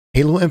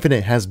Halo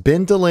Infinite has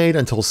been delayed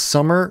until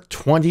summer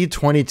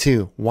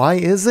 2022. Why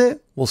is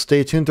it? Well,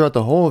 stay tuned throughout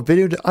the whole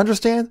video to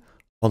understand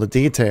all the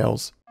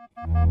details.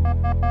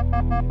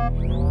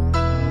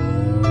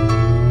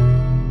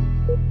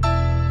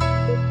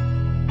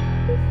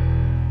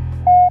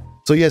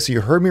 So yes,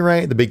 you heard me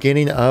right at the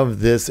beginning of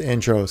this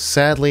intro.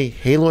 Sadly,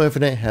 Halo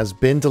Infinite has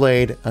been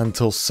delayed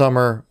until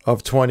summer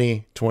of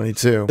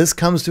 2022. This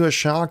comes to a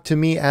shock to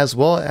me, as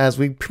well as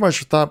we pretty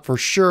much thought for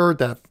sure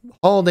that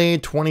holiday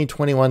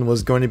 2021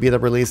 was going to be the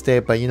release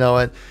date, but you know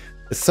what?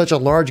 It's such a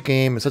large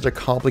game, it's such a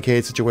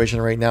complicated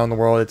situation right now in the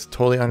world, it's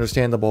totally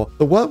understandable.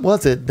 But what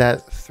was it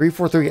that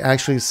 343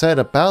 actually said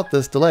about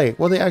this delay?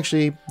 Well,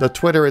 the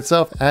Twitter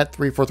itself at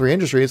 343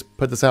 Industries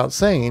put this out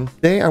saying,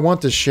 "Today I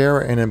want to share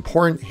an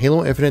important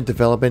Halo Infinite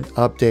development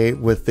update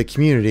with the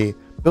community.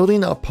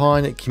 Building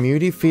upon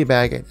community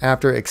feedback and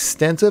after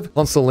extensive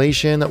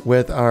consultation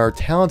with our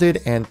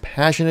talented and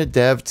passionate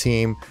dev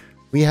team,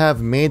 we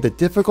have made the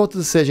difficult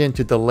decision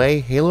to delay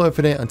Halo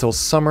Infinite until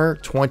summer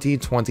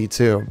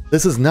 2022.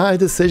 This is not a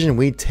decision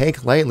we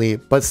take lightly,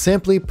 but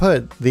simply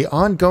put, the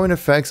ongoing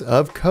effects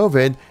of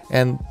COVID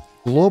and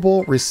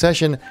global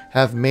recession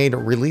have made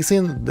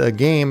releasing the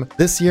game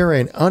this year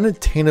an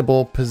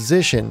unattainable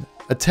position.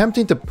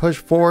 Attempting to push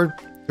forward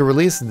to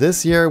release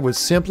this year would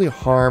simply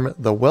harm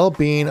the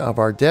well-being of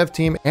our dev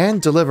team and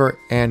deliver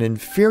an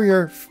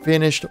inferior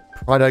finished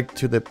product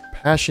to the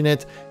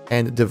passionate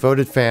and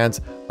devoted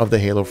fans of the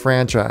Halo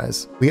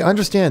franchise. We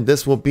understand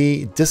this will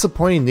be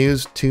disappointing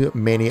news to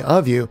many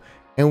of you,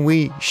 and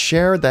we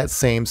share that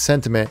same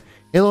sentiment.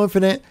 Halo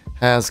Infinite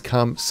has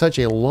come such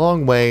a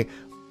long way,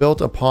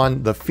 built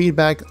upon the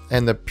feedback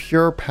and the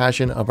pure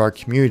passion of our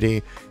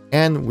community,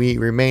 and we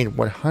remain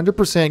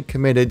 100%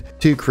 committed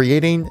to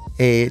creating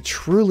a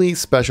truly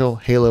special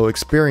Halo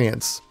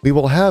experience. We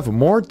will have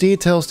more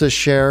details to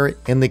share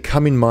in the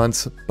coming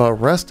months, but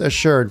rest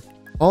assured,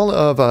 all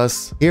of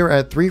us here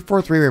at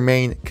 343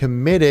 remain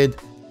committed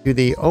to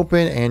the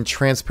open and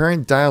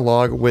transparent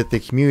dialogue with the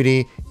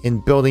community in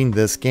building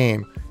this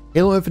game.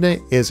 Halo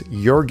Infinite is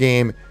your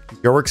game,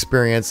 your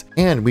experience,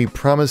 and we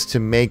promise to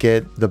make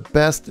it the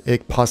best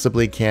it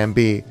possibly can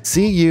be.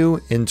 See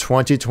you in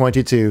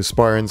 2022,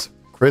 Spartans.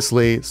 Chris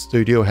Lee,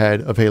 studio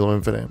head of Halo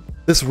Infinite.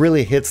 This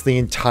really hits the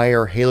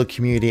entire Halo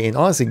community and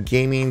honestly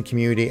gaming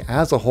community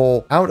as a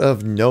whole out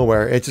of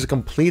nowhere. It's just a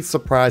complete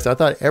surprise. I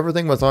thought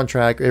everything was on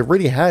track. It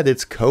already had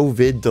its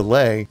COVID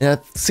delay, and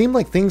it seemed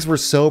like things were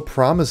so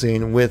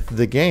promising with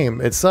the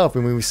game itself.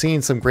 I mean, we've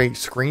seen some great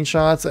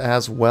screenshots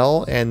as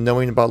well, and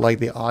knowing about like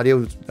the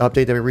audio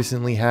update that we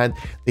recently had,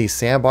 the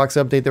sandbox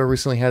update that we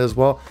recently had as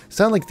well, it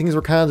sounded like things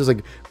were kind of just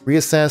like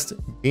reassessed,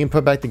 being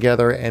put back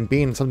together, and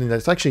being something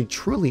that's actually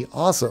truly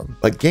awesome.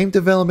 But game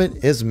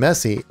development is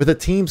messy. With a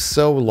team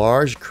so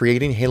large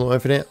creating Halo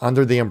Infinite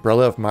under the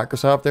umbrella of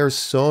Microsoft, there are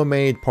so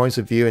many points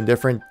of view and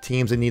different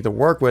teams that need to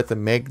work with to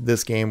make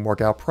this game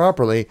work out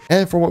properly.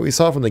 And for what we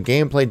saw from the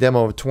gameplay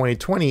demo of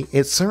 2020,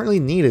 it certainly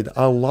needed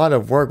a lot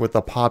of work with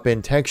the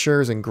pop-in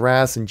textures and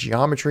grass and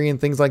geometry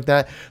and things like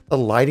that. The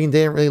lighting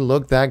didn't really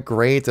look that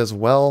great as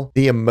well.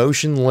 The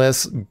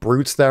emotionless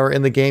brutes that were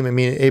in the game, I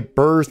mean, it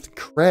birthed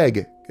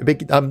Craig.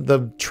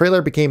 The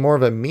trailer became more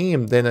of a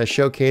meme than a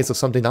showcase of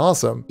something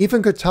awesome.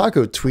 Even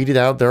Kotaku tweeted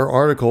out their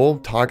article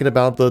talking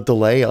about the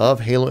delay of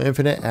Halo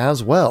Infinite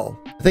as well.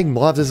 I think a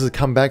lot of this has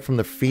come back from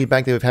the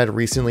feedback that we've had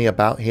recently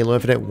about Halo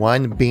Infinite.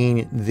 One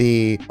being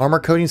the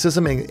armor coating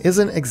system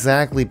isn't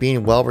exactly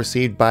being well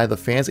received by the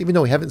fans, even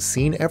though we haven't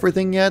seen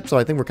everything yet, so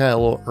I think we're kind of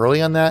a little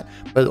early on that.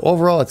 But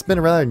overall, it's been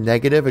a rather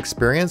negative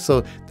experience,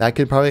 so that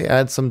could probably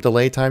add some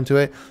delay time to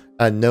it.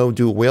 No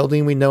dual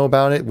wielding, we know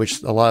about it,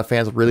 which a lot of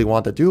fans really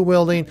want the dual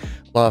wielding.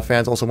 A lot of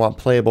fans also want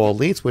playable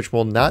elites, which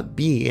will not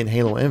be in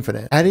Halo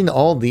Infinite. Adding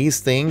all these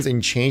things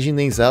and changing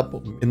things up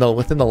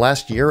within the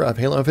last year of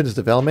Halo Infinite's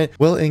development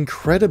will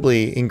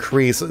incredibly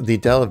increase the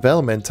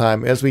development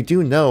time, as we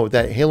do know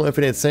that Halo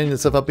Infinite is setting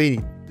itself up to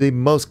be the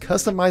most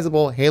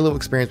customizable Halo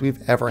experience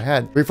we've ever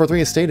had. 343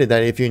 has stated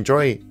that if you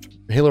enjoy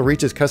Halo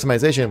Reach's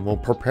customization, well,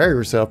 prepare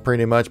yourself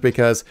pretty much,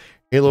 because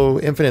Halo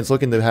Infinite's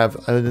looking to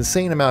have an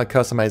insane amount of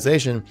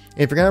customization.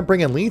 If you're going to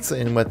bring elites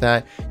in with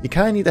that, you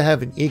kind of need to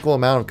have an equal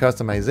amount of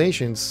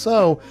customization,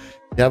 so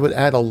that would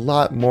add a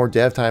lot more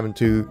dev time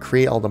to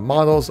create all the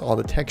models, all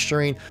the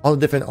texturing, all the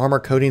different armor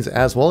coatings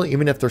as well,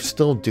 even if they're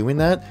still doing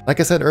that.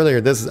 Like I said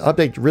earlier, this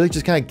update really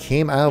just kind of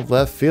came out of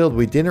left field.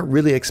 We didn't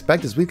really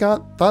expect this.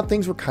 Thought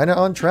things were kind of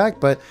on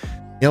track, but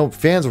you know,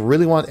 fans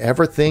really want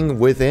everything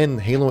within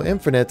Halo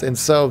Infinite, and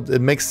so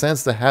it makes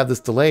sense to have this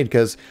delayed,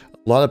 because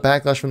a lot of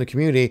backlash from the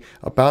community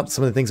about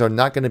some of the things are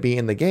not going to be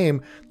in the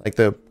game, like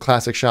the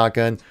classic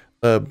shotgun,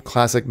 the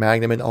classic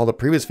Magnum, and all the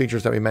previous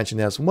features that we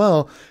mentioned as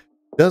well,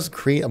 does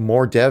create a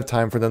more dev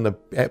time for them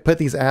to put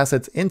these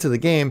assets into the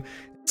game.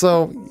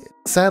 So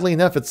sadly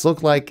enough, it's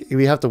looked like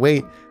we have to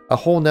wait a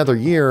whole nother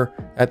year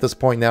at this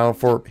point now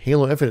for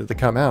Halo Infinite to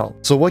come out.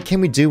 So what can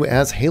we do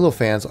as Halo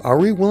fans? Are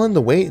we willing to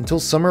wait until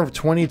summer of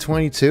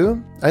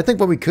 2022? I think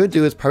what we could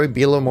do is probably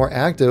be a little more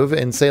active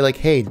and say like,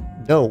 hey,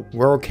 no,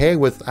 we're okay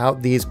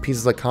without these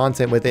pieces of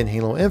content within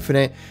Halo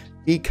Infinite.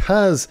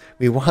 because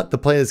we want to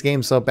play this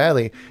game so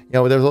badly. You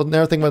know, there's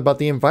another thing about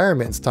the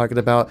environments, talking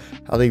about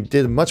how they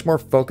did much more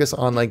focus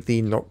on like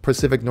the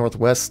Pacific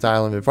Northwest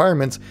style of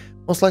environments.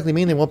 Most likely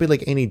mean there won't be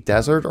like any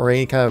desert or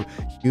any kind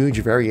of huge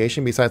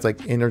variation besides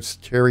like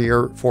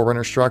interior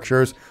Forerunner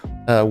structures,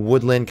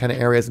 woodland kind of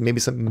areas, maybe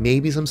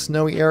some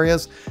snowy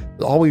areas.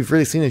 All we've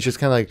really seen is just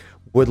kind of like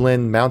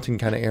woodland mountain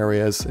kind of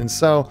areas. And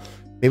so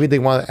maybe they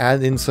want to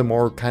add in some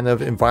more kind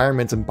of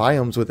environments and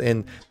biomes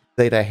within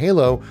Zeta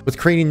Halo. With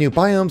creating new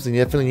biomes, and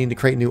you definitely need to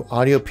create new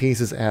audio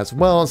pieces as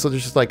well. So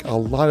there's just like a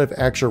lot of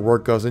extra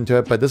work goes into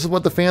it, but this is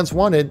what the fans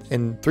wanted,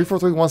 and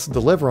 343 wants to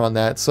deliver on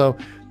that. So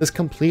this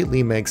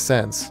completely makes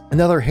sense.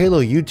 Another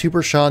Halo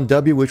YouTuber, Sean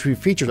W, which we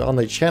featured on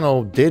the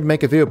channel, did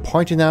make a video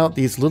pointing out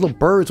these little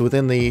birds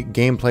within the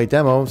gameplay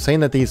demo,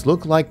 saying that these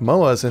look like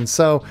MOAs. And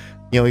so,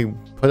 you know, he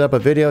put up a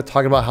video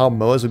talking about how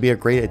MOAs would be a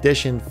great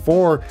addition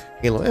for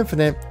Halo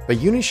Infinite, but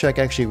Unyshek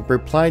actually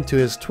replied to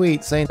his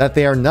tweet saying that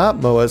they are not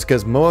MOAs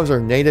because MOAs are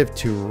native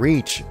to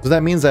Reach. So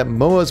that means that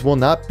MOAs will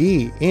not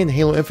be in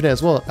Halo Infinite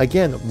as well.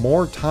 Again,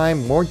 more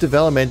time, more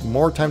development,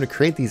 more time to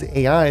create these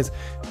AIs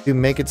to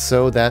make it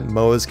so that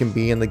MOAs can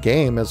be in the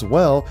game as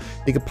well.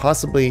 You could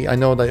possibly, I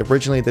know that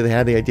originally they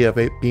had the idea of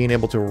it being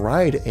able to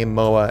ride a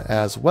MOA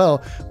as well,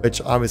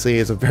 which obviously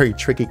is a very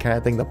tricky kind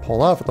of thing to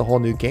pull off with a whole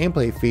new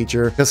gameplay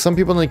feature, because some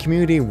people in the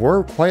community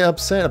were quite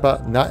upset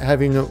about not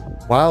having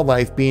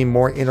wildlife being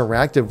more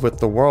interactive with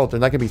the world. They're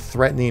not going to be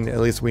threatening, at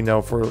least we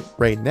know for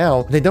right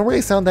now. They don't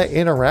really sound that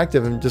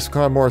interactive and just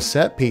kind of more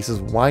set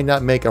pieces. Why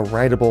not make a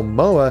rideable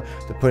MOA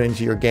to put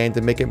into your game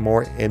to make it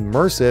more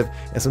immersive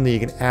and something you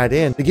can add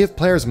in to give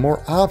players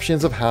more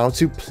options of how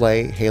to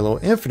play Halo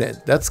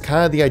Infinite? That's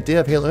kind of the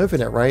idea of Halo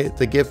Infinite, right?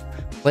 To give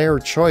player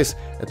choice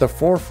at the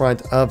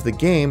forefront of the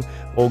game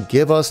will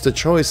give us the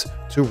choice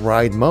to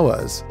ride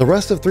MOAs. The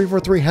rest of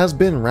 343 has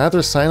been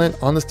rather silent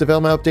on this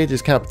development update.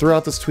 Just kind of threw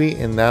out this tweet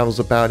and that was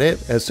about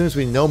it. As soon as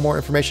we know more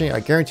information,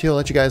 I guarantee I'll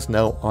let you guys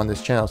know on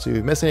this channel. So if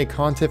you've missed any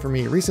content from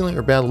me recently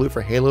or been on the loop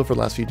for Halo for the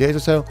last few days or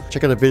so,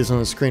 check out the videos on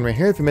the screen right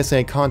here if you missed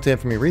any content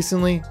from me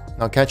recently.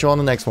 I'll catch you on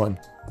the next one.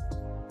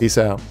 Peace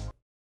out.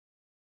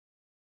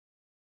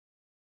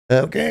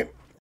 Okay.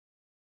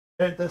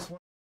 Hit this one.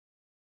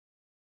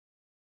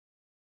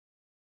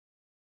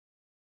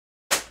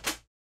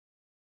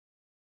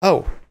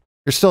 Oh,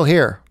 you're still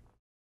here.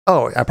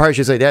 Oh, I probably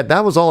should say that.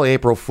 That was all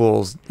April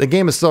Fools. The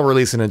game is still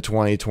releasing in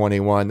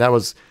 2021. That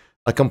was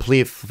a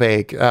complete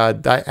fake.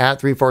 At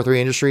 343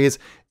 Industries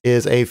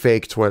is a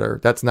fake Twitter.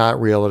 That's not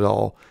real at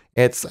all.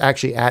 It's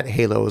actually at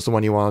Halo is the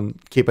one you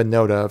want to keep a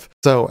note of.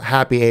 So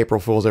happy April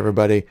Fools,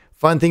 everybody.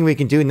 Fun thing we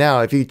can do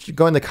now, if you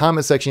go in the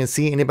comment section and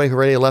see anybody who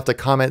already left a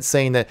comment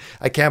saying that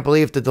I can't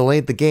believe they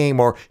delayed the game,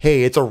 or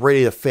hey, it's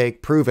already a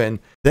fake proven,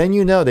 then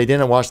you know they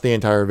didn't watch the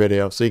entire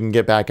video, so you can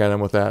get back at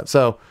them with that.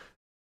 So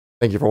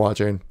thank you for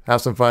watching.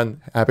 Have some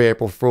fun. Happy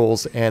April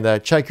Fools,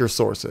 and check your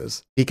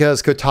sources.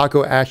 Because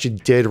Kotaku actually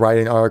did write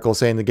an article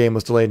saying the game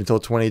was delayed until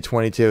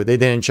 2022. They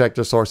didn't check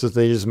their sources.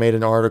 They just made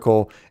an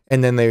article,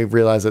 and then they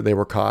realized that they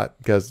were caught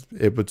because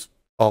it was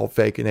all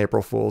fake in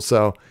April Fools.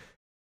 So,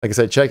 like I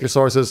said, check your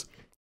sources.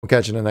 We'll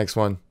catch you in the next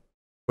one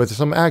with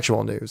some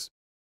actual news.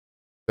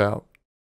 So.